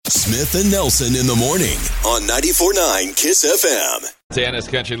Smith and Nelson in the morning on 94.9 KISS FM. Montana's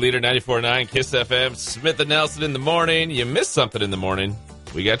country leader, 94.9 KISS FM. Smith and Nelson in the morning. You missed something in the morning,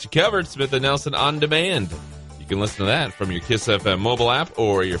 we got you covered. Smith and Nelson on demand. You can listen to that from your KISS FM mobile app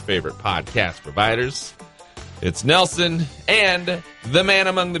or your favorite podcast providers. It's Nelson and the man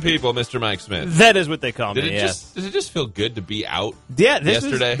among the people, Mr. Mike Smith. That is what they call me, Did it just feel good to be out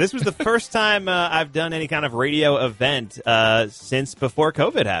yesterday? This was the first time I've done any kind of radio event since before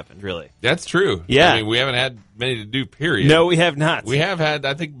COVID happened, really. That's true. Yeah. I mean, we haven't had many to do, period. No, we have not. We have had,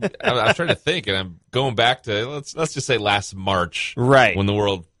 I think, I'm trying to think, and I'm going back to, let's just say last March. Right. When the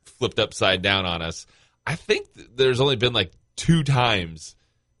world flipped upside down on us. I think there's only been like 2 times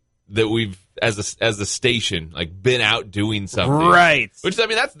that we've, as a station, like been out doing something, right? Which, I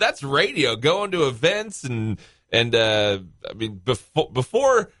mean, that's radio, going to events and I mean,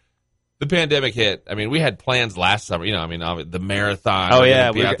 before the pandemic hit, I mean, we had plans last summer. You know, I mean, the marathon. Oh yeah,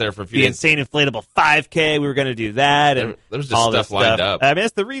 we were out there for a few the days. insane inflatable 5K. We were going to do that, and there was just all stuff this lined up. I mean,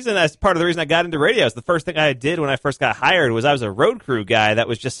 that's the reason. That's part of the reason I got into radio. It's the first thing I did when I first got hired was I was a road crew guy that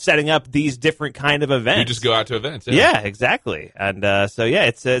was just setting up these different kind of events. You just go out to events. Yeah, exactly. And so yeah,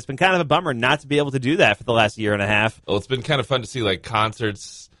 it's been kind of a bummer not to be able to do that for the last year and a half. Well, it's been kind of fun to see like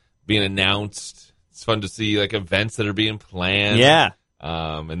concerts being announced. It's fun to see like events that are being planned. Yeah.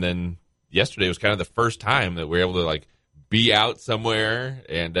 And then yesterday was kind of the first time that we were able to like be out somewhere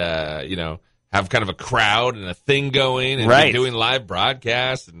and you know, have kind of a crowd and a thing going and right. doing live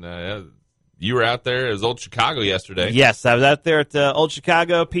broadcasts. And you were out there. It was Old Chicago yesterday. Yes, I was out there at Old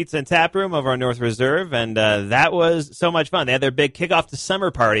Chicago Pizza and Tap Room over on North Reserve, and that was so much fun. They had their big kickoff to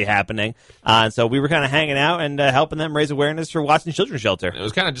summer party happening, and so we were kind of hanging out and helping them raise awareness for Watson Children's Shelter. It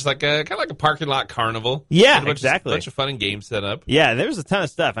was kind of just like a parking lot carnival. Yeah, exactly. A bunch of fun and games set up. Yeah, there was a ton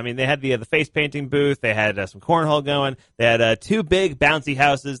of stuff. I mean, they had the face painting booth. They had some cornhole going. They had 2 big bouncy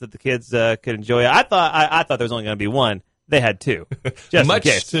houses that the kids could enjoy. I thought there was only going to be one. They had 2. Just much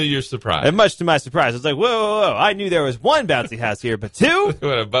in case. to your surprise. And much to my surprise. I was like, whoa. I knew there was one bouncy house here, but 2?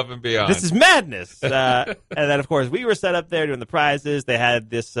 Went above and beyond. This is madness. And then, of course, we were set up there doing the prizes. They had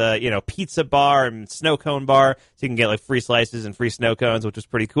this, pizza bar and snow cone bar, so you can get like free slices and free snow cones, which was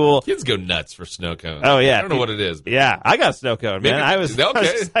pretty cool. Kids go nuts for snow cones. Oh, yeah. I don't know what it is. Yeah, I got a snow cone, man. I was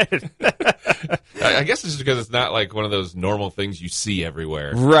excited. I guess it's just because it's not like one of those normal things you see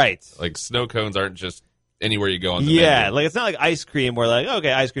everywhere. Right. Like snow cones aren't just anywhere you go on the menu. Like it's not like ice cream where like,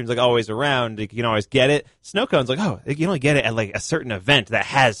 okay, ice cream's like always around. You can always get it. Snow cones, like, you can only get it at like a certain event that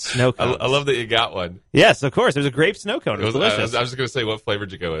has snow cones. I love that you got one. Yes, of course. It was a grape snow cone. It was delicious. I was just going to say, what flavor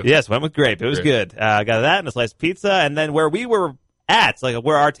did you go with? Yes, went with grape. It was good. Got that and a slice of pizza. And then where we were at, like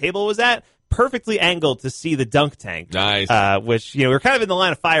where our table was at, perfectly angled to see the dunk tank. Nice. Which, we were kind of in the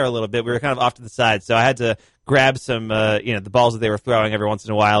line of fire a little bit. We were kind of off to the side. So I had to grab some, the balls that they were throwing every once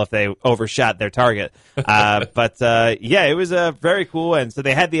in a while if they overshot their target. It was very cool. And so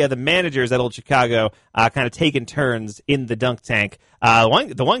they had the managers at Old Chicago kind of taking turns in the dunk tank.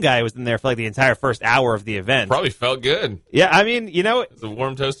 The one guy was in there for like the entire first hour of the event. Probably felt good. Yeah, I mean, it's a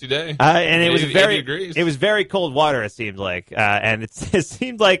warm, toasty day. And it was 80 degrees. It was very cold water, it seemed like. And it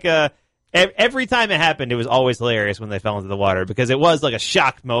seemed like every time it happened, it was always hilarious when they fell into the water because it was like a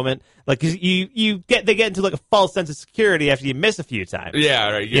shock moment. Like, cause they get into like a false sense of security after you miss a few times. Yeah,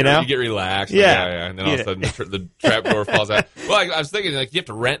 right. You get relaxed. Yeah. And then all of a sudden the trap door falls out. Well, I was thinking like you have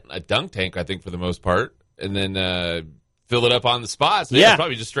to rent a dunk tank, I think, for the most part, and then fill it up on the spot. So it's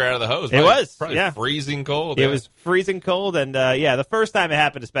probably just straight out of the hose. It was probably freezing cold. It was freezing cold, and the first time it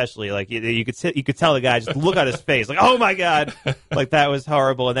happened, especially like you could tell the guy just look at his face, like, oh my god, like that was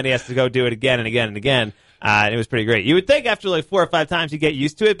horrible, and then he has to go do it again and again and again. And it was pretty great. You would think after like 4 or 5 times you get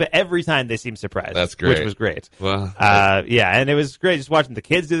used to it, but every time they seem surprised. That's great. Which was great. Well, and it was great just watching the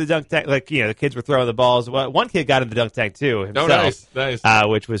kids do the dunk tank. Like, the kids were throwing the balls. One kid got in the dunk tank too himself. Oh, nice.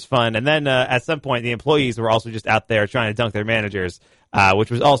 Which was fun. And then at some point, the employees were also just out there trying to dunk their managers. Which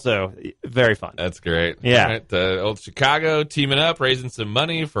was also very fun. That's great. Yeah. All right, Old Chicago teaming up, raising some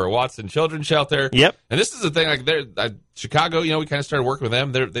money for Watson Children's Shelter. Yep. And this is the thing, like Chicago, we kind of started working with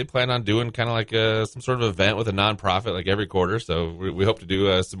them. They plan on doing kind of like some sort of event with a nonprofit like every quarter. So we hope to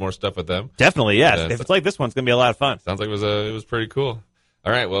do some more stuff with them. Definitely, yes. If it's like this one, it's going to be a lot of fun. Sounds like it was pretty cool.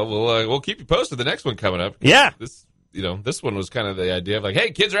 All right, well, we'll keep you posted. The next one coming up. Yeah. This one was kind of the idea of like,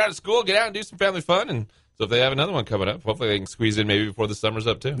 hey, kids are out of school, get out and do some family fun. And so if they have another one coming up, hopefully they can squeeze in maybe before the summer's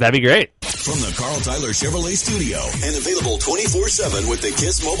up too. That'd be great. From the Carl Tyler Chevrolet Studio and available 24/7 with the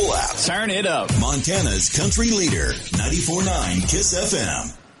KISS mobile app. Turn it up. Montana's country leader, 94.9 KISS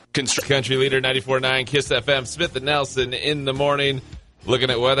FM. Country leader, 94.9 KISS FM. Smith and Nelson in the morning.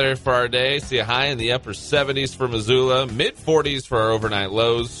 Looking at weather for our day, see a high in the upper 70s for Missoula, mid-40s for our overnight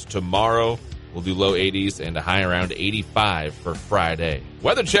lows. Tomorrow, we'll do low 80s and a high around 85 for Friday.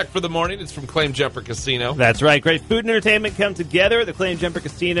 Weather check for the morning. It's from Claim Jumper Casino. That's right. Great food and entertainment come together at the Claim Jumper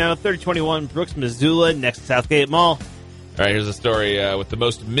Casino, 3021 Brooks, Missoula, next to Southgate Mall. All right, here's a story with the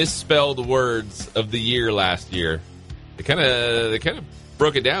most misspelled words of the year last year. They kind of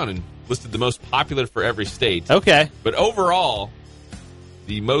broke it down and listed the most popular for every state. Okay. But overall,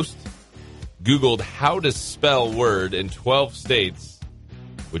 the most Googled how to spell word in 12 states,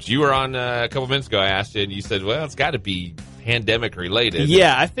 which you were on a couple minutes ago. I asked you, and you said, well, it's got to be pandemic related.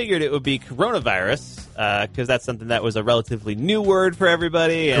 Yeah, I figured it would be coronavirus because that's something that was a relatively new word for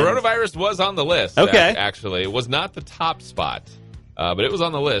everybody. And Coronavirus was on the list. Okay. Actually, it was not the top spot, but it was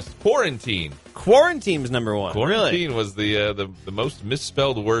on the list. Quarantine. Quarantine's number one. Quarantine Really? was the most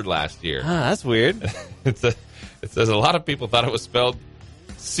misspelled word last year. That's weird. It says a lot of people thought it was spelled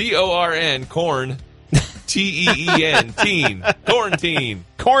C-O-R-N, corn, T-E-E-N, teen, quarantine.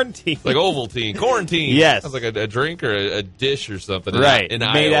 Quarantine. Like Ovaltine, quarantine. Yes. Sounds like a drink or a dish or something. Right. In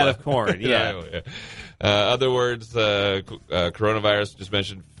Made Iowa. out of corn. In Yeah. Iowa, yeah. Other words, coronavirus just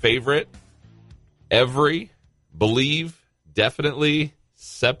mentioned: favorite, every, believe, definitely,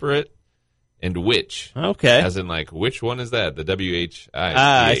 separate, and which. Okay. As in, like, which one is that? The W-H-I-C-H.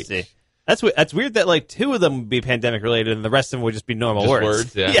 I see. That's weird that, like, two of them would be pandemic related and the rest of them would just be normal Just words.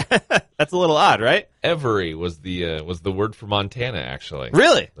 words, yeah. Yeah. That's a little odd, right? Every was the word for Montana, actually.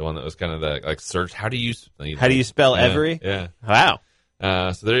 Really? The one that was kind of the, like, search. How do you spell yeah, every? Yeah. Wow.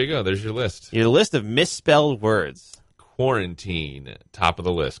 So there you go. There's your list. Your list of misspelled words. Quarantine, top of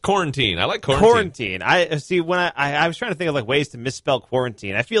the list. Quarantine. I like quarantine. I see. When I was trying to think of like ways to misspell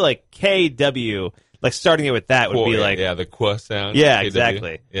quarantine, I feel like KW, like starting it with that would be like, yeah, the qua sound. Yeah, KW.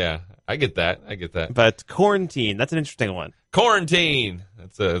 exactly. Yeah, I get that. But quarantine, that's an interesting one. Quarantine.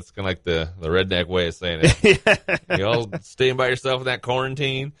 It's kind of like the redneck way of saying it. You all staying by yourself in that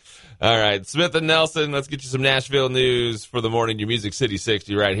quarantine. All right, Smith and Nelson, let's get you some Nashville news for the morning. Your Music City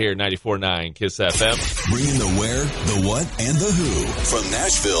 60 right here, 94.9 KISS FM. Bringing the where, the what, and the who. From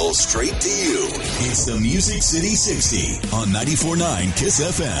Nashville straight to you. It's the Music City 60 on 94.9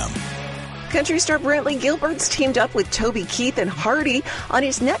 KISS FM. Country star Brantley Gilbert's teamed up with Toby Keith and Hardy on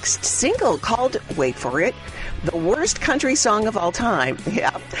his next single called, wait for it, The Worst Country Song of All Time. Yeah.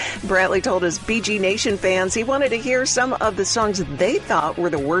 Brantley told his BG Nation fans he wanted to hear some of the songs they thought were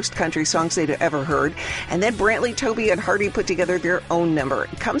the worst country songs they'd ever heard. And then Brantley, Toby, and Hardy put together their own number.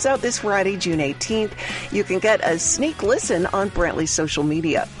 It comes out this Friday, June 18th. You can get a sneak listen on Brantley's social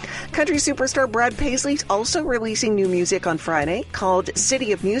media. Country superstar Brad Paisley's also releasing new music on Friday called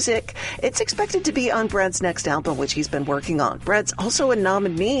City of Music. It's expected to be on Brad's next album, which he's been working on. Brad's also a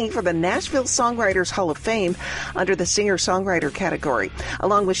nominee for the Nashville Songwriters Hall of Fame under the singer-songwriter category.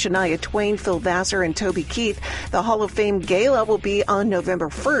 Along with Shania Twain, Phil Vassar, and Toby Keith, the Hall of Fame Gala will be on November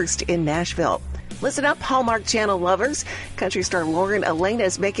 1st in Nashville. Listen up, Hallmark Channel lovers. Country star Lauren Elena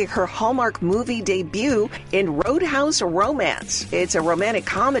is making her Hallmark movie debut in Roadhouse Romance. It's a romantic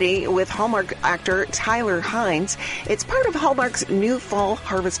comedy with Hallmark actor Tyler Hines. It's part of Hallmark's new fall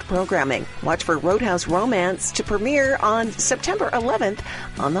harvest programming. Watch for Roadhouse Romance to premiere on September 11th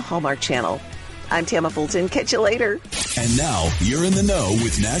on the Hallmark Channel. I'm Tamma Fulton. Catch you later. And now you're in the know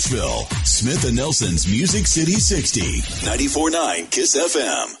with Nashville. Smith and Nelson's Music City 60. 94.9 KISS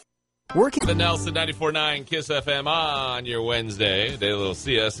FM. The Nelson 94.9 KISS FM on your Wednesday. Today will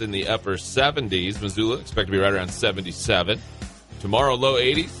see us in the upper 70s. Missoula expect to be right around 77. Tomorrow, low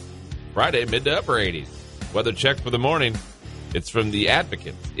 80s. Friday, mid to upper 80s. Weather check for the morning. It's from the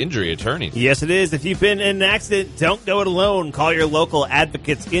Advocates, injury attorneys. Yes, it is. If you've been in an accident, don't go it alone. Call your local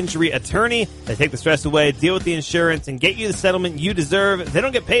Advocates injury attorney. They take the stress away, deal with the insurance, and get you the settlement you deserve. They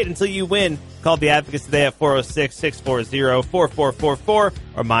don't get paid until you win. Call the Advocates today at 406-640-4444 or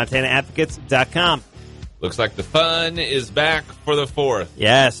MontanaAdvocates.com. Looks like the fun is back for the 4th.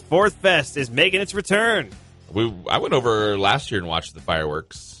 Yes, Fourth Fest is making its return. I went over last year and watched the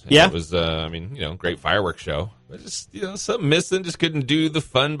fireworks. And yeah. It was, great fireworks show. But just, something missing. Just couldn't do the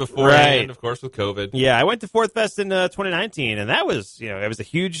fun beforehand, right. Of course, with COVID. Yeah, I went to Fourth Fest in 2019, and that was, it was a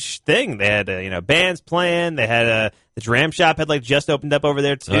huge thing. They had, bands playing. They had the Dram Shop had just opened up over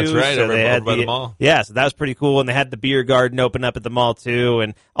there too. That's right, so over by the mall. Yeah, so that was pretty cool. And they had the beer garden open up at the mall too,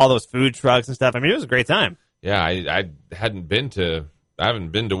 and all those food trucks and stuff. I mean, it was a great time. Yeah, I haven't been to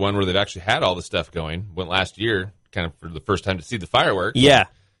one where they've actually had all the stuff going. Went last year, kind of for the first time to see the fireworks. Yeah,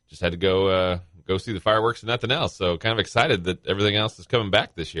 just had to go see the fireworks and nothing else. So kind of excited that everything else is coming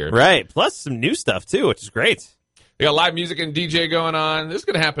back this year. Right. Plus some new stuff too, which is great. We got live music and DJ going on. This is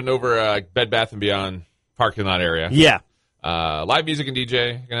going to happen over Bed Bath & Beyond parking lot area. Yeah. Live music and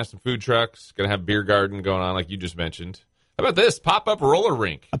DJ. Gonna have some food trucks. Gonna have beer garden going on, like you just mentioned. How about this? Pop-up roller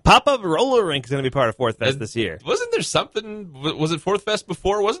rink. A pop-up roller rink is going to be part of Fourth Fest this year. Wasn't there something? Was it Fourth Fest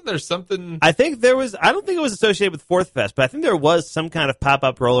before? Wasn't there something? I think there was. I don't think it was associated with Fourth Fest, but I think there was some kind of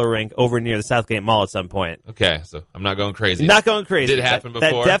pop-up roller rink over near the Southgate Mall at some point. Okay, so I'm not going crazy. Not going crazy. Did it happen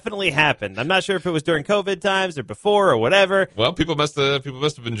before? That definitely happened. I'm not sure if it was during COVID times or before or whatever. Well, people must have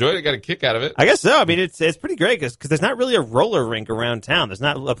enjoyed it. Got a kick out of it. I guess so. I mean, it's pretty great because there's not really a roller rink around town. There's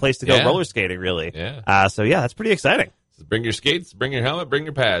not a place to go roller skating really. Yeah. So yeah, that's pretty exciting. Bring your skates, bring your helmet, bring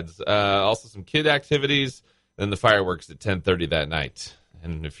your pads. Also some kid activities, then the fireworks at 10:30 that night.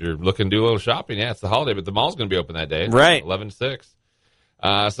 And if you're looking to do a little shopping, it's the holiday, but the mall's going to be open that day. Right. 11 to 6.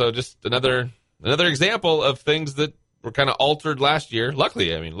 So just another example of things that were kind of altered last year. Luckily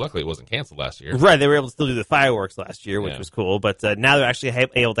it wasn't canceled last year. Right. They were able to still do the fireworks last year, which was cool. But now they're actually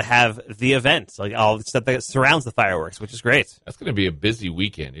able to have the events, like all the stuff that surrounds the fireworks, which is great. That's going to be a busy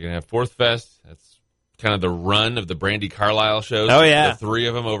weekend. You're going to have Fourth Fest. That's kind of the run of the Brandy Carlisle shows. Oh, yeah. The 3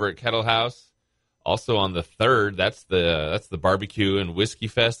 of them over at Kettle House. Also on the 3rd, that's the barbecue and whiskey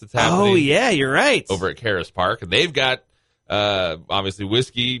fest that's happening. Oh, yeah, you're right. Over at Karis Park. And they've got, obviously,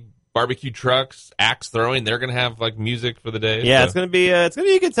 whiskey, barbecue trucks, axe throwing. They're going to have, like, music for the day. Yeah, so it's going to be a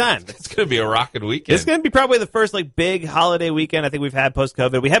good time. It's going to be a rocking weekend. It's going to be probably the first, like, big holiday weekend I think we've had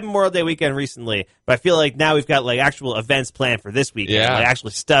post-COVID. We had Memorial Day weekend recently, but I feel like now we've got, like, actual events planned for this weekend. Yeah. Like,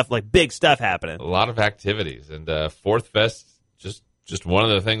 actually stuff, like, big stuff happening. A lot of activities. And Fourth Fest, just one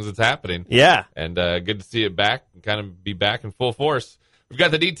of the things that's happening. Yeah. And good to see it back and kind of be back in full force. We've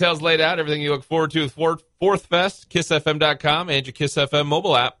got the details laid out, everything you look forward to with Fourth Fest, KissFM.com, and your Kiss FM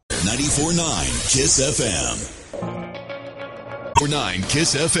mobile app. 94.9 Kiss FM. 94.9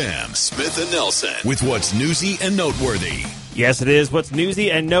 Kiss FM. Smith and Nelson with what's newsy and noteworthy. Yes, it is. What's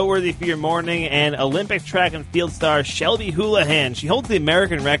newsy and noteworthy for your morning, and Olympic track and field star Shelby Houlihan. She holds the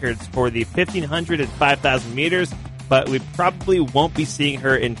American records for the 1,500 and 5,000 meters, but we probably won't be seeing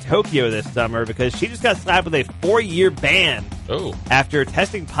her in Tokyo this summer because she just got slapped with a 4-year ban after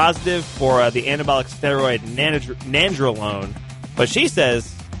testing positive for the anabolic steroid nandrolone. But she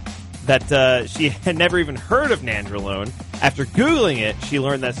says that she had never even heard of nandrolone. After Googling it, she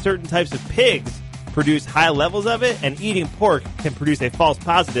learned that certain types of pigs produce high levels of it, and eating pork can produce a false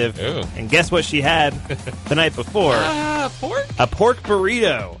positive. Ew. And guess what she had the night before? Pork? A pork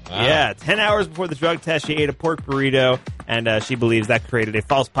burrito. Wow. Yeah, 10 hours before the drug test, she ate a pork burrito, and she believes that created a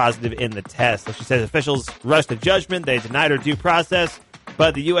false positive in the test. So she says officials rushed to judgment. They denied her due process,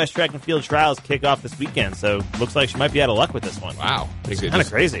 but the U.S. track and field trials kick off this weekend, so looks like she might be out of luck with this one. Wow. It's kind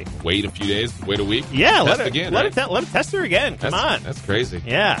of crazy. Wait a few days, wait a week. Yeah, test let again, her right? let her test her again. Come on. That's crazy.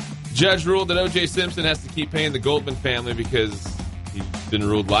 Yeah. Judge ruled that O.J. Simpson has to keep paying the Goldman family because he's been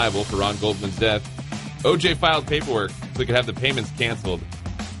ruled liable for Ron Goldman's death. O.J. filed paperwork so he could have the payments canceled.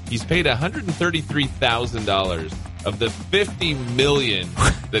 He's paid $133,000 of the $50 million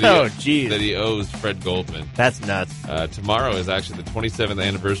that he owes Fred Goldman. That's nuts. Tomorrow is actually the 27th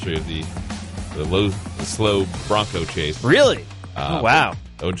anniversary of the slow Bronco chase. Really? Oh, wow.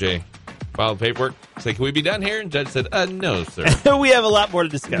 O.J. filed paperwork. Say, can we be done here? And Judge said, no, sir. We have a lot more to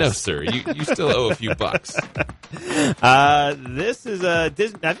discuss. No, sir. You still owe a few bucks. This is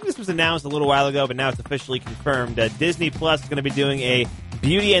Disney. I think this was announced a little while ago, but now it's officially confirmed. Disney Plus is going to be doing a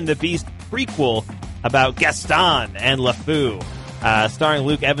Beauty and the Beast prequel about Gaston and LeFou, starring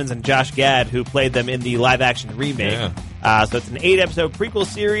Luke Evans and Josh Gad, who played them in the live-action remake. Yeah. So it's an 8-episode prequel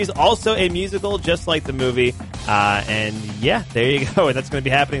series, also a musical, just like the movie. And yeah, there you go. And that's going to be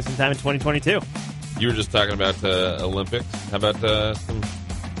happening sometime in 2022. You were just talking about Olympics. How about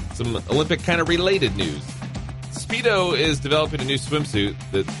some Olympic kind of related news? Speedo is developing a new swimsuit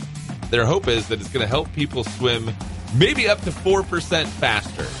that their hope is that it's going to help people swim maybe up to 4%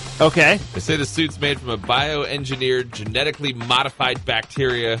 faster. Okay. They say the suit's made from a bioengineered, genetically modified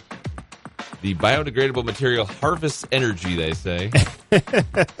bacteria. The biodegradable material harvests energy, they say.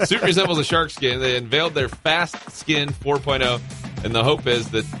 Suit resembles a shark skin. They unveiled their Fast Skin 4.0, and the hope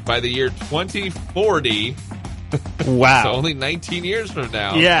is that by the year 2040, wow, so only 19 years from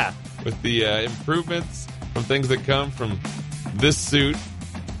now, yeah, with the improvements from things that come from this suit,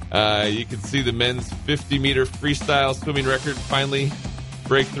 you can see the men's 50-meter freestyle swimming record finally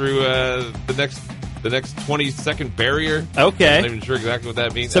break through the next 20-second barrier. Okay. I'm not even sure exactly what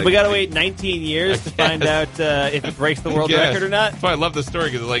that means. So we got to wait 19 years to find out if it breaks the world record or not? That's why I love the story,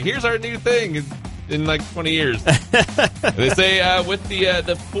 because it's like, here's our new thing in like 20 years. And they say with the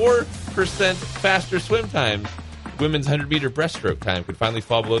 4% faster swim time, women's 100-meter breaststroke time could finally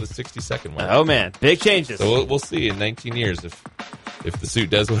fall below the 60-second mark. Oh, man. Big changes. So we'll see in 19 years if the suit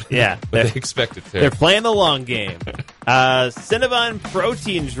does what they expect it to. They're playing the long game. Cinnabon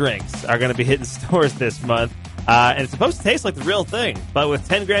protein drinks are going to be hitting stores this month. And it's supposed to taste like the real thing, but with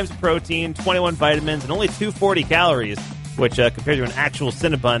 10 grams of protein, 21 vitamins, and only 240 calories, which compared to an actual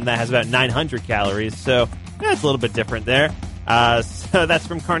Cinnabon that has about 900 calories. So that's a little bit different there. So that's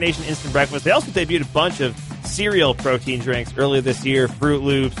from Carnation Instant Breakfast. They also debuted a bunch of cereal protein drinks earlier this year. Fruit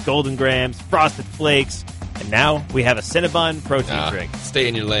Loops, Golden Grams, Frosted Flakes. And now we have a Cinnabon protein drink. Stay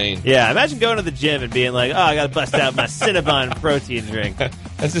in your lane. Yeah, imagine going to the gym and being like, oh, I got to bust out my Cinnabon protein drink.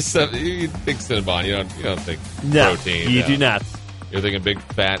 That's just something, you think Cinnabon, you don't think No, protein. you do not. You're thinking big,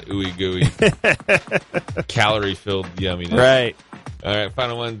 fat, ooey gooey, calorie-filled yumminess. Right. All right,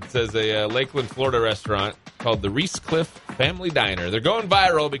 final one says a Lakeland, Florida restaurant called the Reese Cliff Family Diner. They're going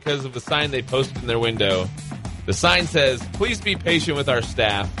viral because of the sign they posted in their window. The sign says, please be patient with our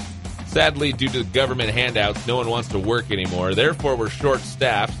staff. Sadly, due to government handouts, no one wants to work anymore. Therefore, we're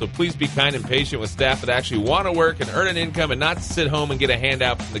short-staffed, so please be kind and patient with staff that actually want to work and earn an income and not sit home and get a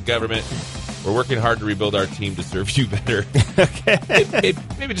handout from the government. We're working hard to rebuild our team to serve you better. Okay.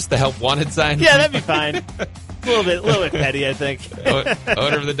 Maybe just the help wanted sign. Yeah, that'd be fine. A little bit petty, I think.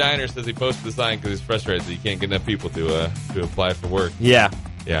 Owner of the diner says he posted the sign because he's frustrated that he can't get enough people to apply for work. Yeah.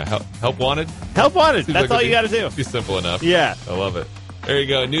 Yeah, help wanted? Help wanted. Seems That's like all you got to do. Be simple enough. Yeah. I love it. There you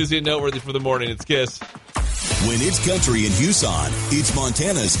go. Newsy and noteworthy for the morning. It's Kiss. When it's country in Tucson, it's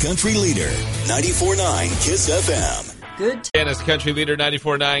Montana's country leader, 94.9 Kiss FM. Good. Montana's country leader,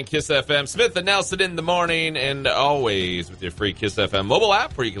 94.9 Kiss FM. Smith and Nelson in the morning, and always with your free Kiss FM mobile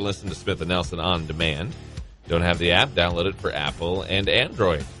app where you can listen to Smith and Nelson on demand. Don't have the app? Download it for Apple and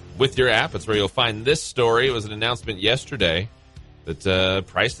Android. With your app, it's where you'll find this story. It was an announcement yesterday that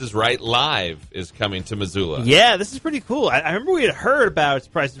Price is Right Live is coming to Missoula. Yeah, this is pretty cool. I remember we had heard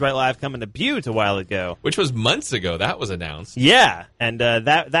about Price is Right Live coming to Butte a while ago. Which was months ago. That was announced. Yeah, and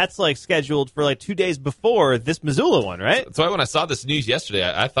that's like scheduled for like 2 days before this Missoula one, right? So when I saw this news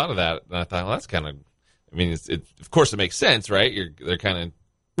yesterday, I thought of that, and I thought, well, that's kind of, I mean, of course it makes sense, right? They're kind of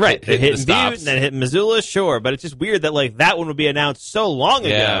right. Hitting the Butte and then hitting Missoula, sure, but it's just weird that like that one would be announced so long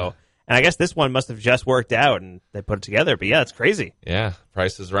ago. And I guess this one must have just worked out, and they put it together. But, yeah, it's crazy. Yeah,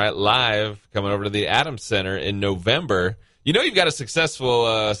 Price is Right Live coming over to the Adams Center in November. You know you've got a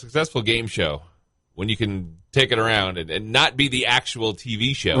successful game show when you can take it around and not be the actual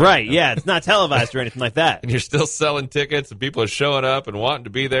TV show. Right, yeah. It's not televised or anything like that. And you're still selling tickets, and people are showing up and wanting to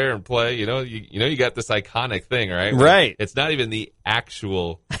be there and play. You know you got this iconic thing, right? Right. It's not even the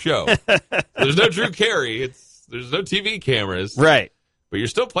actual show. There's no Drew Carey. There's no TV cameras. Right. But you're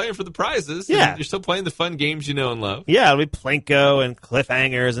still playing for the prizes. Yeah. You're still playing the fun games you know and love. Yeah, it'll be Plinko and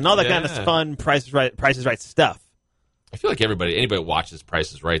cliffhangers and all that kind of fun Price is Right stuff. I feel like anybody watches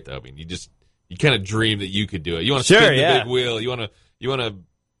Price is Right, though. I mean, you kind of dream that you could do it. You want to spin the big wheel. You want to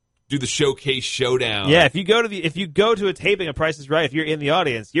do the showcase showdown. Yeah, if you go to a taping of Price is Right, if you're in the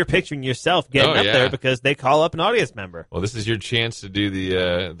audience, you're picturing yourself getting up there because they call up an audience member. Well, this is your chance to do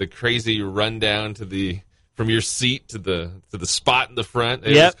the crazy rundown from your seat to the spot in the front.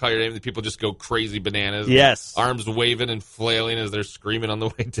 They just call your name, and the people just go crazy bananas. Yes. Arms waving and flailing as they're screaming on the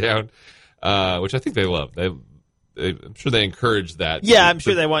way down, which I think they love. I'm sure they encourage that. Yeah, I'm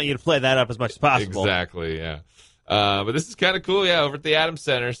sure they want you to play that up as much as possible. Exactly, yeah. But this is kind of cool, over at the Adams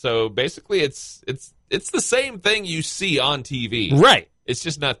Center. So basically it's the same thing you see on TV. Right. It's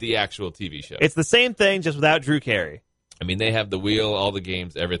just not the actual TV show. It's the same thing, just without Drew Carey. I mean, they have the wheel, all the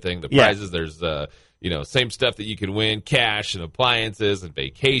games, everything, the prizes. There's same stuff that you can win: cash and appliances and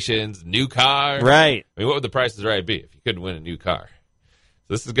vacations, new car. Right. I mean, what would the prices right be if you couldn't win a new car?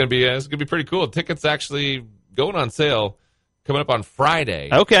 So this is gonna be pretty cool. Tickets actually going on sale coming up on Friday.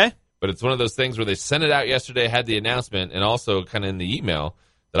 Okay. But it's one of those things where they sent it out yesterday, had the announcement, and also kind of in the email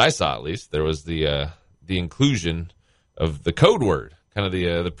that I saw, at least, there was the inclusion of the code word, kind of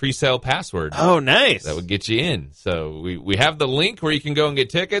the pre-sale password. Oh, nice. That would get you in. So we have the link where you can go and get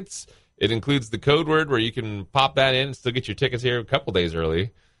tickets. It includes the code word where you can pop that in and still get your tickets here a couple days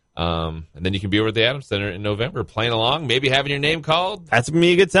early. And then you can be over at the Adams Center in November playing along, maybe having your name called. That's going to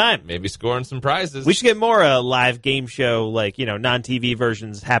be a good time. Maybe scoring some prizes. We should get more live game show, non-TV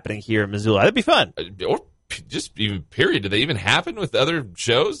versions happening here in Missoula. That'd be fun. Or just even period. Do they even happen with other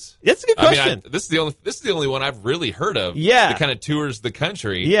shows? That's a good question. I mean, this is the only one I've really heard of. Yeah. That kind of tours the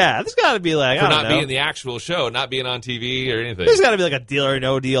country. Yeah, there's got to be for not being the actual show, not being on TV or anything. There's got to be a Deal or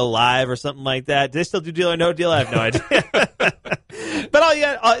No Deal live or something like that. Do they still do Deal or No Deal? I have no idea. But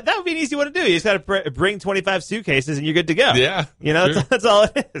that would be an easy one to do. You just got to bring 25 suitcases and you're good to go. Yeah. Sure. That's all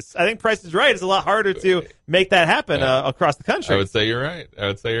it is. I think Price is Right. It's a lot harder to make that happen across the country. I would say you're right.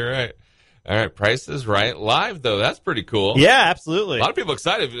 All right, Price is Right live, though. That's pretty cool. Yeah, absolutely. A lot of people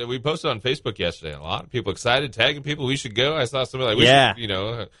excited. We posted on Facebook yesterday. A lot of people excited, tagging people. We should go. I saw somebody like, we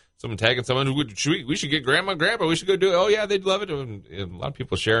should, someone tagging someone. We should get Grandma and Grandpa. We should go do it. Oh, yeah, they'd love it. And a lot of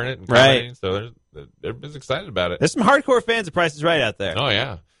people sharing it and commenting. Right. So everybody's excited about it. There's some hardcore fans of Price is Right out there. Oh,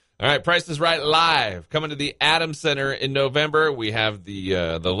 yeah. All right, Price is Right live. Coming to the Adams Center in November. We have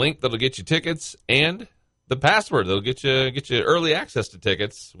the link that'll get you tickets and the password that'll get you early access to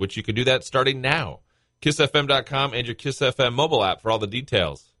tickets, which you can do that starting now. KissFM.com and your Kiss FM mobile app for all the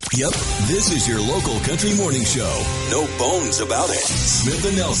details. Yep, this is your local country morning show. No bones about it. Smith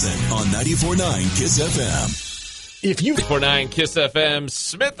and Nelson on 94.9 Kiss FM. If you 94.9 Kiss FM,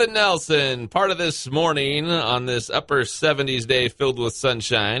 Smith and Nelson, part of this morning on this upper 70s day filled with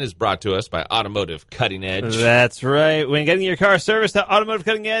sunshine is brought to us by Automotive Cutting Edge. That's right. When getting your car serviced at Automotive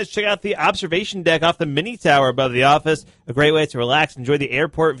Cutting Edge, check out the observation deck off the mini tower above the office. A great way to relax and enjoy the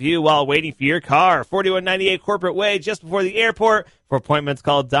airport view while waiting for your car. 4198 Corporate Way, just before the airport. For appointments,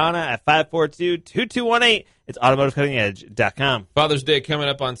 call Donna at 542-2218. It's AutomotiveCuttingEdge.com. Father's Day coming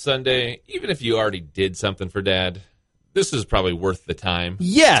up on Sunday. Even if you already did something for Dad, this is probably worth the time.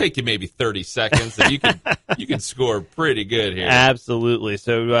 Yeah. Take you maybe 30 seconds, and you can score pretty good here. Absolutely.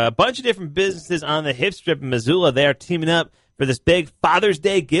 So a bunch of different businesses on the hip strip in Missoula, they are teaming up for this big Father's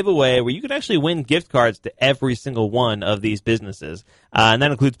Day giveaway where you can actually win gift cards to every single one of these businesses. And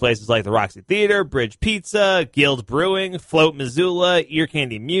that includes places like the Roxy Theater, Bridge Pizza, Guild Brewing, Float Missoula, Ear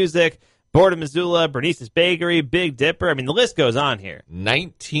Candy Music, Board of Missoula, Bernice's Bakery, Big Dipper. I mean, the list goes on here.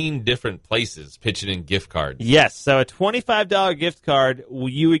 19 different places pitching in gift cards. Yes, so a $25 gift card,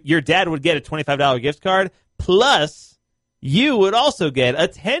 your dad would get a $25 gift card, plus you would also get a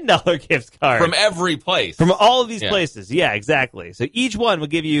 $10 gift card. From every place. From all of these places. Yeah, exactly. So each one will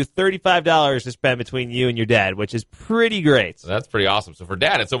give you $35 to spend between you and your dad, which is pretty great. So that's pretty awesome. So for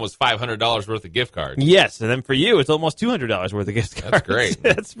Dad, it's almost $500 worth of gift cards. Yes, and then for you, it's almost $200 worth of gift cards. That's great.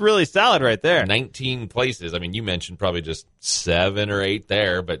 That's really solid right there. 19 places. I mean, you mentioned probably just 7 or 8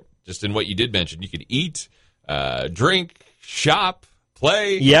 there, but just in what you did mention, you could eat, drink, shop,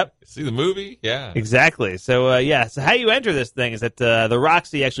 play. Yep. See the movie? Yeah. Exactly. So, so how you enter this thing is that the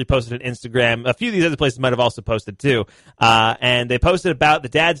Roxy actually posted an Instagram. A few of these other places might have also posted, too. And they posted about the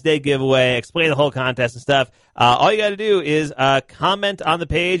Dad's Day giveaway, explain the whole contest and stuff. All you got to do is comment on the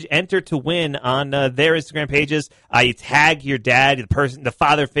page, enter to win on their Instagram pages. You tag your dad, the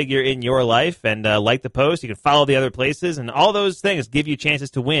father figure in your life, and like the post. You can follow the other places, and all those things give you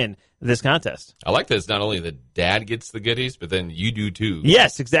chances to win this contest. I like that it's not only the dad gets the goodies, but then you do too.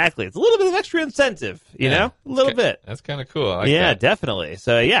 Yes, exactly. It's a little bit of extra incentive, you know? A little bit. That's kind of cool. I like that. Definitely.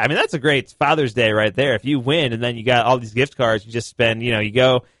 So, I mean, that's a great Father's Day right there. If you win and then you got all these gift cards, you just spend, you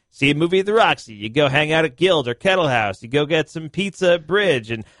go see a movie at the Roxy, you go hang out at Guild or Kettle House, you go get some pizza at Bridge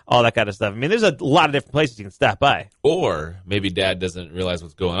and all that kind of stuff. I mean, there's a lot of different places you can stop by. Or maybe Dad doesn't realize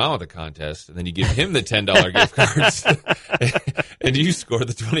what's going on with the contest, and then you give him the $10 gift cards, and you score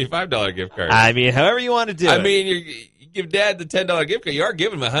the $25 gift card. I mean, however you want to do it. I mean, you give Dad the $10 gift card, you are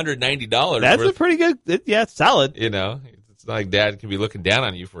giving him $190. That's a pretty good, it's solid. It's not like Dad can be looking down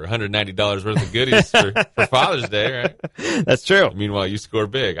on you for $190 worth of goodies for Father's Day, right? That's true. Meanwhile, you score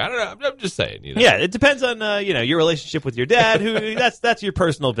big. I don't know. I'm just saying. Yeah, it depends on your relationship with your dad. That's your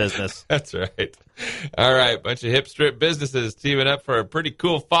personal business. That's right. All right, bunch of hip strip businesses teaming up for a pretty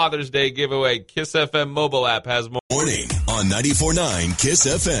cool Father's Day giveaway. Kiss FM mobile app has more. Morning on 94.9 Kiss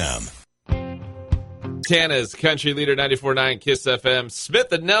FM. Montana's country leader, 94.9 Kiss FM,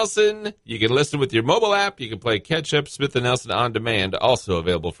 Smith and Nelson. You can listen with your mobile app. You can play catch-up Smith and Nelson on demand, also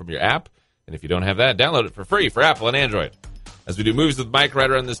available from your app. And if you don't have that, download it for free for Apple and Android. As we do Movies with Mike right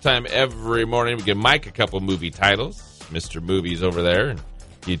around this time every morning, we give Mike a couple movie titles. Mr. Movies over there, and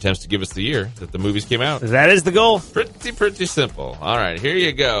he attempts to give us the year that the movies came out. That is the goal. Pretty simple. All right, here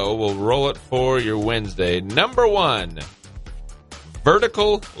you go. We'll roll it for your Wednesday. Number 1,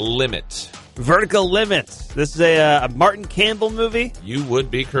 Vertical Limit. Vertical Limit. This is a Martin Campbell movie. You would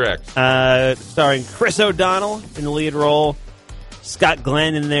be correct. Starring Chris O'Donnell in the lead role. Scott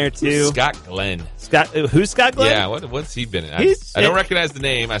Glenn in there, too. Who's Scott Glenn? Who's Scott Glenn? Yeah, what's he been in? I don't recognize the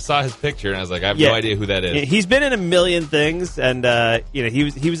name. I saw his picture, and I was like, I have no idea who that is. He's been in a million things, and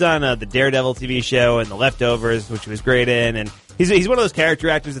he was on the Daredevil TV show and The Leftovers, which he was great in, and he's one of those character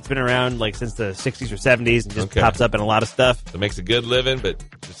actors that's been around like since the 60s or 70s and just pops up in a lot of stuff. So makes a good living, but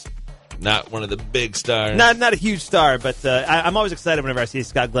just not one of the big stars. Not a huge star, but I'm always excited whenever I see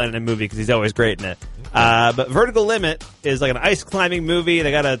Scott Glenn in a movie because he's always great in it. But Vertical Limit is like an ice climbing movie.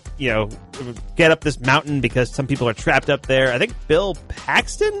 They gotta, get up this mountain because some people are trapped up there. I think Bill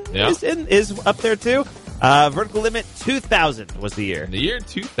Paxton is up there too. Vertical Limit 2000 was the year. In the year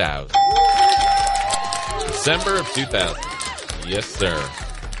 2000. December of 2000. Yes, sir.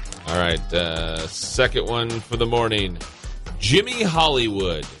 All right. Second one for the morning. Jimmy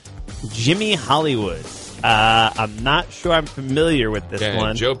Hollywood. Jimmy Hollywood. I'm not sure I'm familiar with this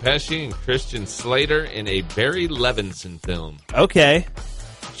one. Joe Pesci and Christian Slater in a Barry Levinson film. Okay.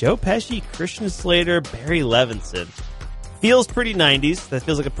 Joe Pesci, Christian Slater, Barry Levinson. Feels pretty 90s. That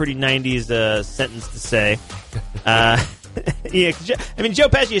feels like a pretty 90s sentence to say. Yeah, I mean, Joe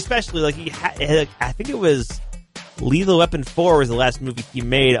Pesci especially, like, I think it was Lethal Weapon 4 was the last movie he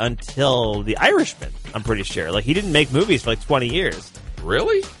made until The Irishman, I'm pretty sure. Like, he didn't make movies for like 20 years.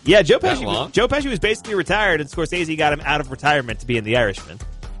 Really? Yeah, Joe Pesci was basically retired, and Scorsese got him out of retirement to be in The Irishman.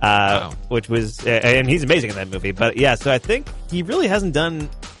 Wow. Which was, and he's amazing in that movie. But yeah, so I think he really hasn't done,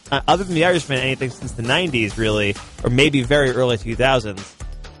 other than The Irishman, anything since the 90s, really, or maybe very early 2000s.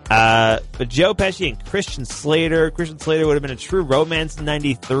 But Joe Pesci and Christian Slater would have been a True Romance in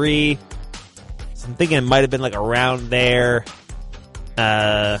 93. So I'm thinking it might have been like around there.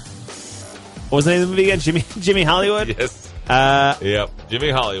 What was the name of the movie again? Jimmy Hollywood? Yes. Yep.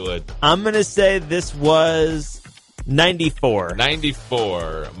 Jimmy Hollywood. I'm going to say this was 94.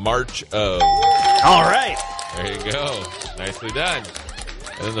 94. March of. All right. There you go. Nicely done.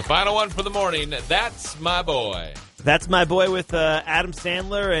 And then the final one for the morning. That's My Boy. That's My Boy with Adam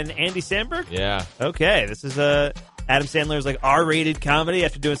Sandler and Andy Samberg? Yeah. Okay. This is Adam Sandler's like R-rated comedy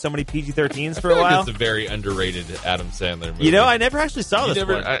after doing so many PG-13s for a like while. It's a very underrated Adam Sandler movie. You know, I never actually saw this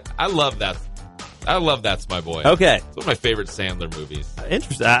one. I love that. I love That's My Boy. Okay. It's one of my favorite Sandler movies.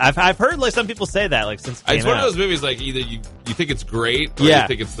 Interesting. I've heard like some people say that like since it came It's one out. of those movies like either you think it's great or Yeah. you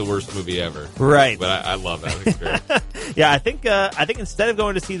think it's the worst movie ever. Right. But I love that. It's great. Yeah, I think instead of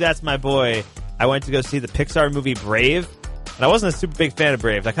going to see That's My Boy, I went to go see the Pixar movie Brave. And I wasn't a super big fan of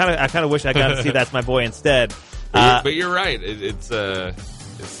Brave. I kind of wish I got to see That's My Boy instead. But you're right. It's a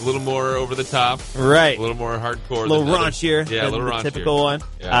little more over the top. Right. A little more hardcore. A little raunchier Yeah, a than little the raunchier. typical one.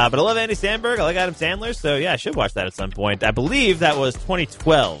 Yeah. But I love Andy Samberg. I like Adam Sandler. So, yeah, I should watch that at some point. I believe that was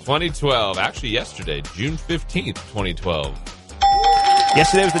 2012. 2012. Actually, yesterday, June 15th, 2012.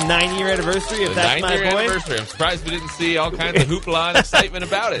 Yesterday was the 9-year anniversary of The That's 9-year My Boy. anniversary. I'm surprised we didn't see all kinds of hoopla and excitement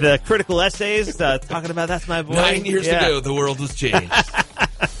about it. The critical essays talking about That's My Boy. 9 years Yeah. ago, the world was changed.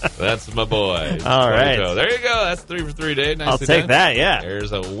 That's My Boy. All right. There you go. That's 3 for 3 day. Nicely I'll take done. that, yeah.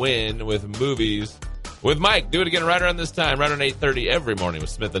 There's a win with movies. With Mike. Do it again right around this time, right around 8:30 every morning with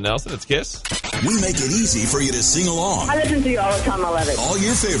Smith and Nelson. It's Kiss. We make it easy for you to sing along. I listen to you all the time. I love it. All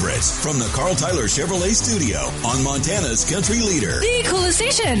your favorites from the Carl Tyler Chevrolet Studio on Montana's Country Leader. The coolest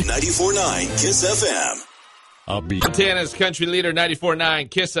station. 94.9 KISS FM. Montana's Country Leader, 94.9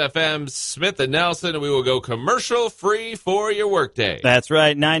 KISS FM, Smith and Nelson. We will go commercial free for your workday. That's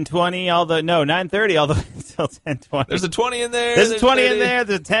right. 9:20, 9:30, all the way until 10:20. There's a 20 in there. There's a 20 in 30. there.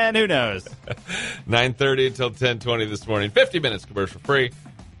 There's a 10. Who knows? 9:30 until 10:20 this morning. 50 minutes commercial free.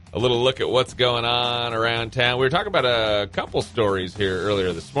 A little look at what's going on around town. We were talking about a couple stories here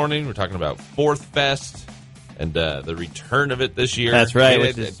earlier this morning. We're talking about Fourth Fest and the return of it this year. That's right, And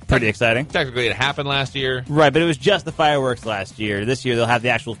which is pretty exciting. Technically, it happened last year. Right, but it was just the fireworks last year. This year, they'll have the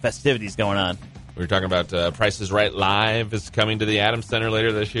actual festivities going on. We were talking about Price is Right Live is coming to the Adams Center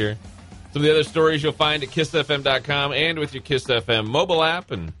later this year. Some of the other stories you'll find at KissFM.com and with your Kiss FM mobile app.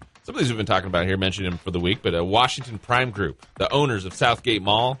 And some of these we've been talking about here, mentioning them for the week. But Washington Prime Group, the owners of Southgate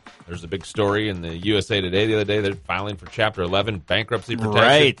Mall. There's a big story in the USA Today the other day. They're filing for Chapter 11 bankruptcy protection.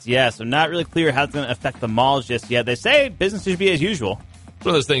 Right, yeah. So not really clear how it's going to affect the malls just yet. They say business should be as usual. It's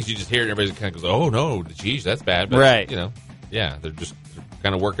one of those things you just hear and everybody kind of goes, oh, no, geez, that's bad. But, Right. you know, yeah, they're just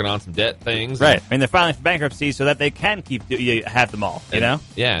kind of working on some debt things. Right. I mean, they're filing for bankruptcy so that they can have the mall, you know?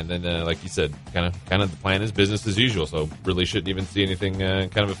 Yeah, and then, like you said, kind of the plan is business as usual, so really shouldn't even see anything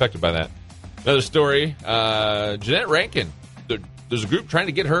kind of affected by that. Another story, Jeanette Rankin. There's a group trying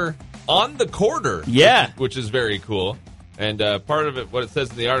to get her on the quarter. Yeah. Which is very cool. And part of it, what it says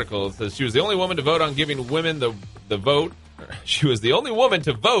in the article, it says she was the only woman to vote on giving women the vote. She was the only woman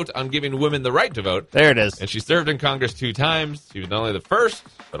to vote on giving women the right to vote. There it is. And she served in Congress 2 times. She was not only the first,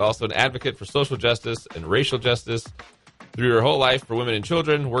 but also an advocate for social justice and racial justice through her whole life for women and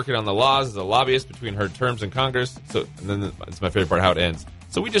children, working on the laws as a lobbyist between her terms in Congress. So, and then it's my favorite part, how it ends.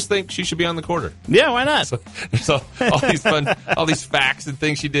 So we just think she should be on the quarter. Yeah, why not? So there's all these facts and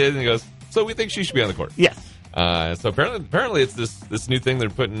things she did, and he goes, so we think she should be on the quarter. Yes. So apparently it's this new thing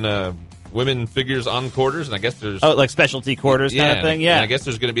they're putting women figures on quarters, and I guess there's like specialty quarters kind of thing. Yeah, and I guess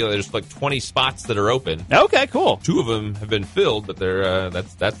there's going to be there's like 20 spots that are open. Okay, cool. 2 of them have been filled, but they're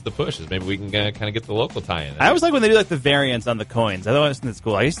that's the push. Is maybe we can kind of get the local tie-in. I always like when they do like the variants on the coins. I always think it's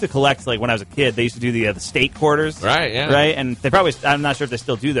cool. I used to collect like when I was a kid. They used to do the state quarters, right? Yeah, right. And they probably I'm not sure if they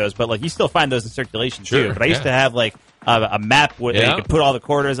still do those, but like you still find those in circulation too. But I used to have like a map where you could put all the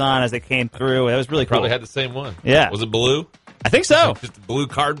quarters on as they came through. It was really cool. Probably had the same one. Yeah, was it blue? I think so. Just a blue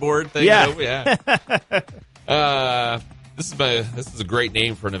cardboard thing. Yeah. This is a great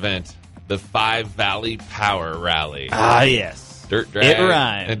name for an event. The 5 Valley Power Rally. Ah, yes. Dirt drags. It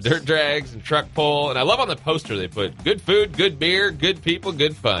rhymes. And dirt drags and truck pull. And I love on the poster they put good food, good beer, good people,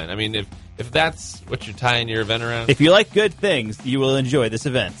 good fun. I mean, if that's what you're tying your event around. If you like good things, you will enjoy this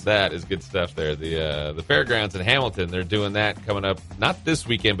event. That is good stuff there. The fairgrounds in Hamilton, they're doing that coming up not this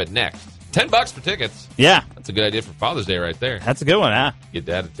weekend, but next. $10 for tickets. Yeah. That's a good idea for Father's Day right there. That's a good one, huh? Get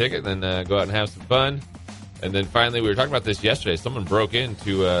dad a ticket, and then go out and have some fun. And then finally, we were talking about this yesterday. Someone broke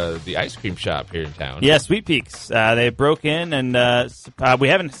into the ice cream shop here in town. Yeah, Sweet Peaks. They broke in, and we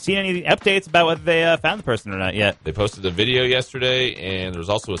haven't seen any updates about whether they found the person or not yet. They posted a video yesterday, and there was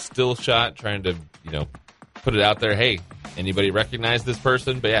also a still shot trying to, put it out there. Hey, anybody recognize this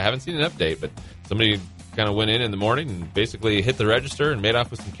person? But yeah, I haven't seen an update. But somebody kind of went in the morning and basically hit the register and made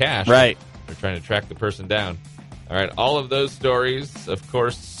off with some cash. Right. They're trying to track the person down. All right, all of those stories, of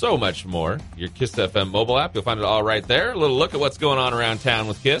course, so much more. Your KISS FM mobile app, you'll find it all right there. A little look at what's going on around town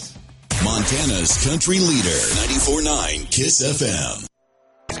with KISS. Montana's country leader, 94.9 KISS FM.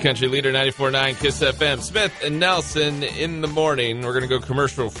 It's country leader 94.9 KISS FM. Smith and Nelson in the morning. We're going to go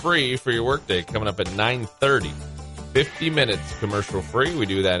commercial free for your workday coming up at 9:30. 50 minutes commercial free. We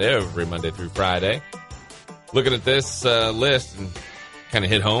do that every Monday through Friday. Looking at this list and kind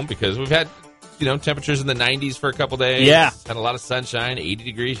of hit home because we've had, temperatures in the 90s for a couple days. Yeah. Had a lot of sunshine, 80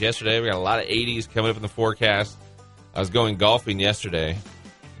 degrees yesterday. We got a lot of 80s coming up in the forecast. I was going golfing yesterday.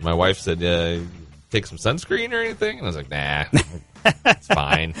 My wife said, take some sunscreen or anything? And I was like, nah, it's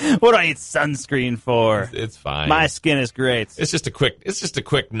fine. What do I need sunscreen for? It's fine. My skin is great. It's just a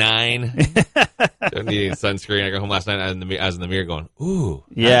quick 9. Don't need any sunscreen. I got home last night. I was in the mirror going, ooh,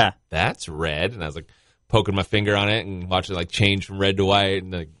 yeah, that's red. And I was like, poking my finger on it and watching it like change from red to white.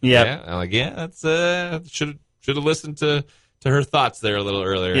 And I'm like, that's should have listened to her thoughts there a little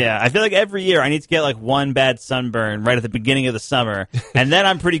earlier. Yeah, I feel like every year I need to get like one bad sunburn right at the beginning of the summer, and then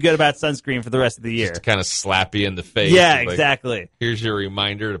I'm pretty good about sunscreen for the rest of the year. Just to kind of slap you in the face. Yeah, like, exactly. Here's your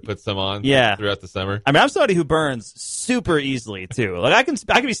reminder to put some on. Yeah. Throughout the summer. I mean, I'm somebody who burns super easily too. Like I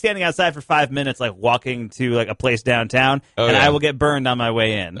can be standing outside for 5 minutes, like walking to like a place downtown, and I will get burned on my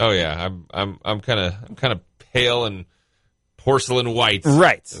way in. Oh yeah, I'm kind of pale and porcelain white.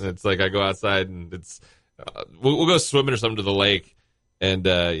 Right. And it's like I go outside and it's we'll go swimming or something to the lake, and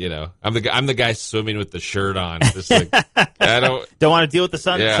I'm the guy swimming with the shirt on. Just like I don't want to deal with the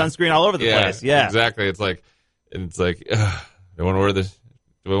sunscreen all over the place. Yeah, exactly. It's like do I want to wear this?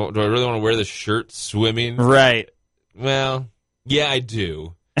 Do I really want to wear this shirt swimming? Right. Well, yeah, I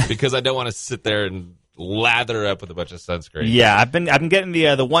do because I don't want to sit there and lather up with a bunch of sunscreen. Yeah, I've been getting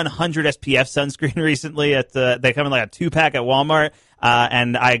the 100 SPF sunscreen recently. They come in like a 2-pack at Walmart,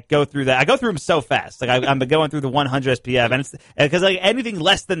 and I go through that. I go through them so fast. Like I'm going through the 100 SPF, and it's because like anything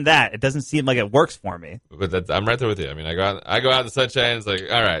less than that, it doesn't seem like it works for me. But I'm right there with you. I mean, I go out in the sunshine. It's like,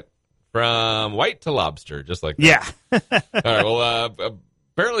 all right, from white to lobster, just like that. Yeah. All right. Well,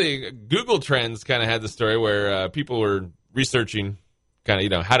 apparently Google Trends kind of had the story where people were researching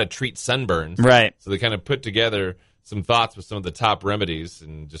kind of, how to treat sunburns. Right. So they kind of put together some thoughts with some of the top remedies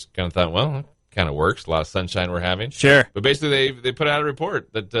and just kind of thought, well, it kind of works. A lot of sunshine we're having. Sure. But basically they put out a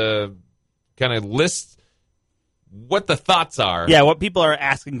report that kind of lists what the thoughts are. Yeah, what people are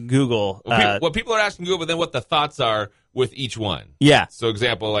asking Google. What people are asking Google, but then what the thoughts are with each one. Yeah. So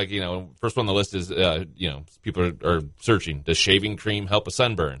example, like, first one on the list is, people are searching, does shaving cream help a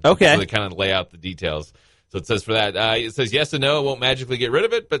sunburn? Okay. So they kind of lay out the details. So it says for that, it says yes and no, it won't magically get rid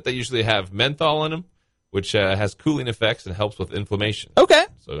of it, but they usually have menthol in them, which has cooling effects and helps with inflammation. Okay.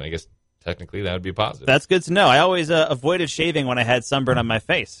 So I guess technically that would be positive. That's good to know. I always avoided shaving when I had sunburn on my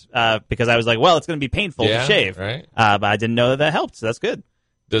face because I was like, well, it's going to be painful to shave. Right. But I didn't know that helped, so that's good.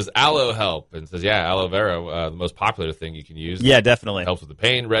 Does aloe help? And it says, yeah, aloe vera, the most popular thing you can use. Yeah, definitely. It helps with the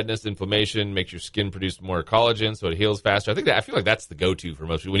pain, redness, inflammation, makes your skin produce more collagen so it heals faster. I feel like that's the go-to for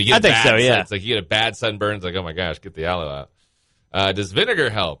most people. When you get it's like you get a bad sunburn, it's like, oh my gosh, get the aloe out. Does vinegar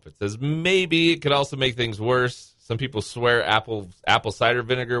help? It says maybe. It could also make things worse. Some people swear apple cider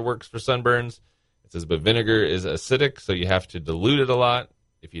vinegar works for sunburns. It says, but vinegar is acidic, so you have to dilute it a lot.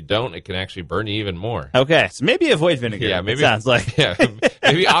 If you don't, it can actually burn you even more. Okay, so maybe avoid vinegar. Yeah, maybe. It sounds like. Yeah,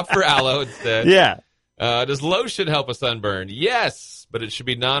 maybe opt for aloe instead. Yeah. Does lotion help a sunburn? Yes, but it should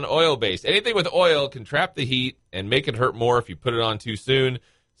be non-oil based. Anything with oil can trap the heat and make it hurt more if you put it on too soon.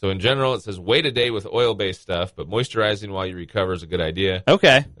 So in general, it says wait a day with oil-based stuff, but moisturizing while you recover is a good idea.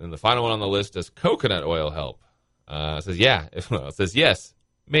 Okay. And then the final one on the list, does coconut oil help? It says yeah. It says yes,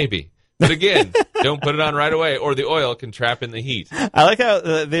 maybe. But again, don't put it on right away, or the oil can trap in the heat. I like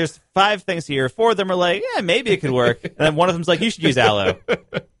how there's 5 things here. 4 of them are like, yeah, maybe it could work. And then one of them's like, you should use aloe.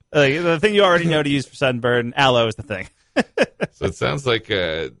 The thing you already know to use for sunburn, aloe is the thing. So it sounds like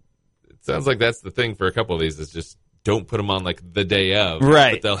that's the thing for a couple of these, is just don't put them on like the day of.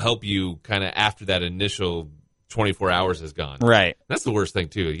 Right. But they'll help you kind of after that initial 24 hours is gone. Right. That's the worst thing,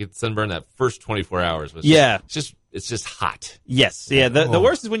 too. You get sunburn that first 24 hours. It's just hot. Yes. Yeah. The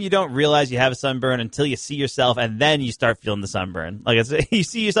worst is when you don't realize you have a sunburn until you see yourself, and then you start feeling the sunburn. Like you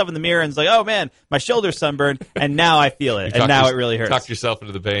see yourself in the mirror, and it's like, oh, man, my shoulder's sunburned, and now I feel it, and now it really hurts. Talk yourself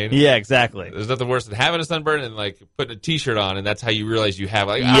into the pain. Yeah, exactly. There's nothing worse than having a sunburn and like putting a T-shirt on, and that's how you realize you have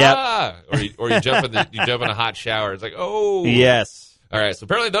like, or you jump in a hot shower. It's like, oh. Yes. All right. So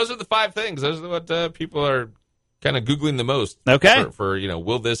apparently those are the 5 things. Those are what people are kind of Googling the most. Okay. For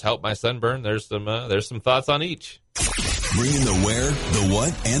will this help my sunburn? There's some thoughts on each. Bringing the where, the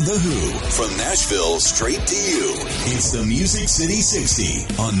what, and the who from Nashville straight to you. It's the Music City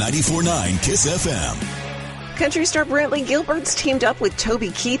 60 on 94.9 KISS FM. Country star Brantley Gilbert's teamed up with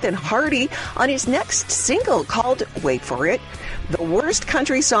Toby Keith and Hardy on his next single called, wait for it, the worst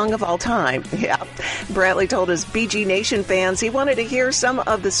country song of all time. Yeah. Brantley told his BG Nation fans he wanted to hear some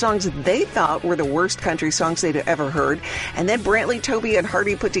of the songs they thought were the worst country songs they'd ever heard. And then Brantley, Toby, and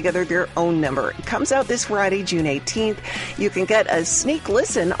Hardy put together their own number. It comes out this Friday, June 18th. You can get a sneak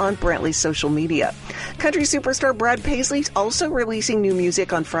listen on Brantley's social media. Country superstar Brad Paisley's also releasing new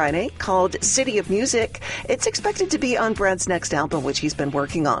music on Friday called City of Music. It's expected to be on Brad's next album, which he's been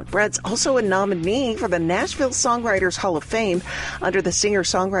working on. Brad's also a nominee for the Nashville Songwriters Hall of Fame under the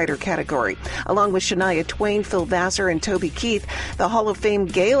singer-songwriter category. Along with Shania Twain, Phil Vassar, and Toby Keith, the Hall of Fame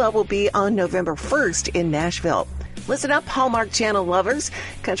Gala will be on November 1st in Nashville. Listen up, Hallmark Channel lovers.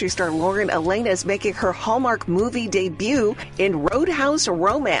 Country star Lauren Elena is making her Hallmark movie debut in Roadhouse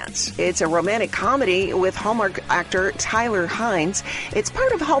Romance. It's a romantic comedy with Hallmark actor Tyler Hines. It's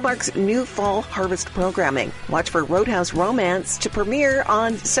part of Hallmark's new fall harvest programming. Watch for Roadhouse Romance to premiere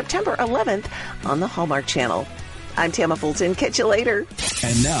on September 11th on the Hallmark Channel. I'm Tama Fulton. Catch you later.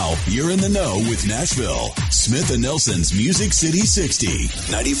 And now you're in the know with Nashville. Smith & Nelson's Music City 60,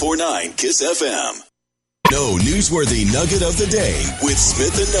 94.9 KISS FM. No newsworthy nugget of the day with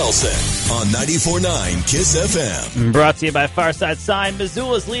Smith & Nelson on 94.9 KISS FM. Brought to you by Farside Sign,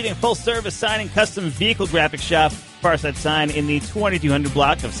 Missoula's leading full-service signing custom vehicle graphic shop. Farside Sign in the 2200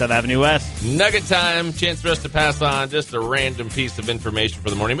 block of South Avenue West. Nugget time. Chance for us to pass on just a random piece of information for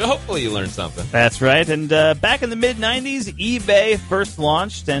the morning, but hopefully you learned something. That's right. And back in the mid-90s, eBay first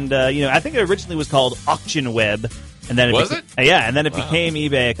launched, and I think it originally was called Auction Web. And then Yeah, and then it became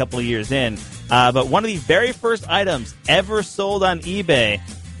eBay a couple of years in. But one of the very first items ever sold on eBay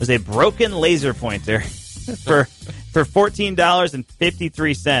was a broken laser pointer for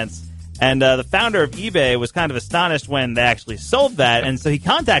 $14.53. And the founder of eBay was kind of astonished when they actually sold that. And so he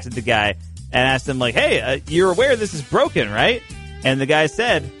contacted the guy and asked him, like, hey, you're aware this is broken, right? And the guy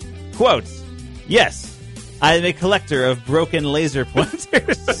said, quote, yes, I am a collector of broken laser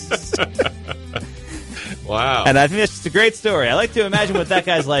pointers. Wow. And I think that's just a great story. I like to imagine what that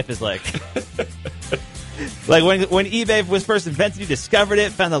guy's life is like. Like when eBay was first invented, he discovered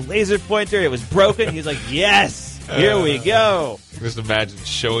it, found the laser pointer, it was broken. He was like, yes, here we go. Just imagine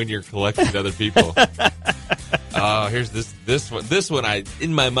showing your collection to other people. Oh, here's this one. This one,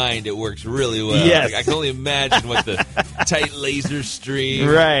 in my mind, it works really well. Yes. Like, I can only imagine what the tight laser stream.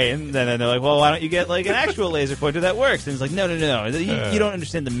 Right. And then they're like, well, why don't you get like an actual laser pointer that works? And it's like, no. You don't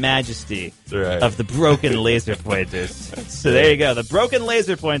understand the majesty of the broken laser pointers. So there you go. The broken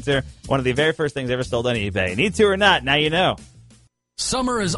laser pointer, one of the very first things ever sold on eBay. Need to or not, now you know. Summer is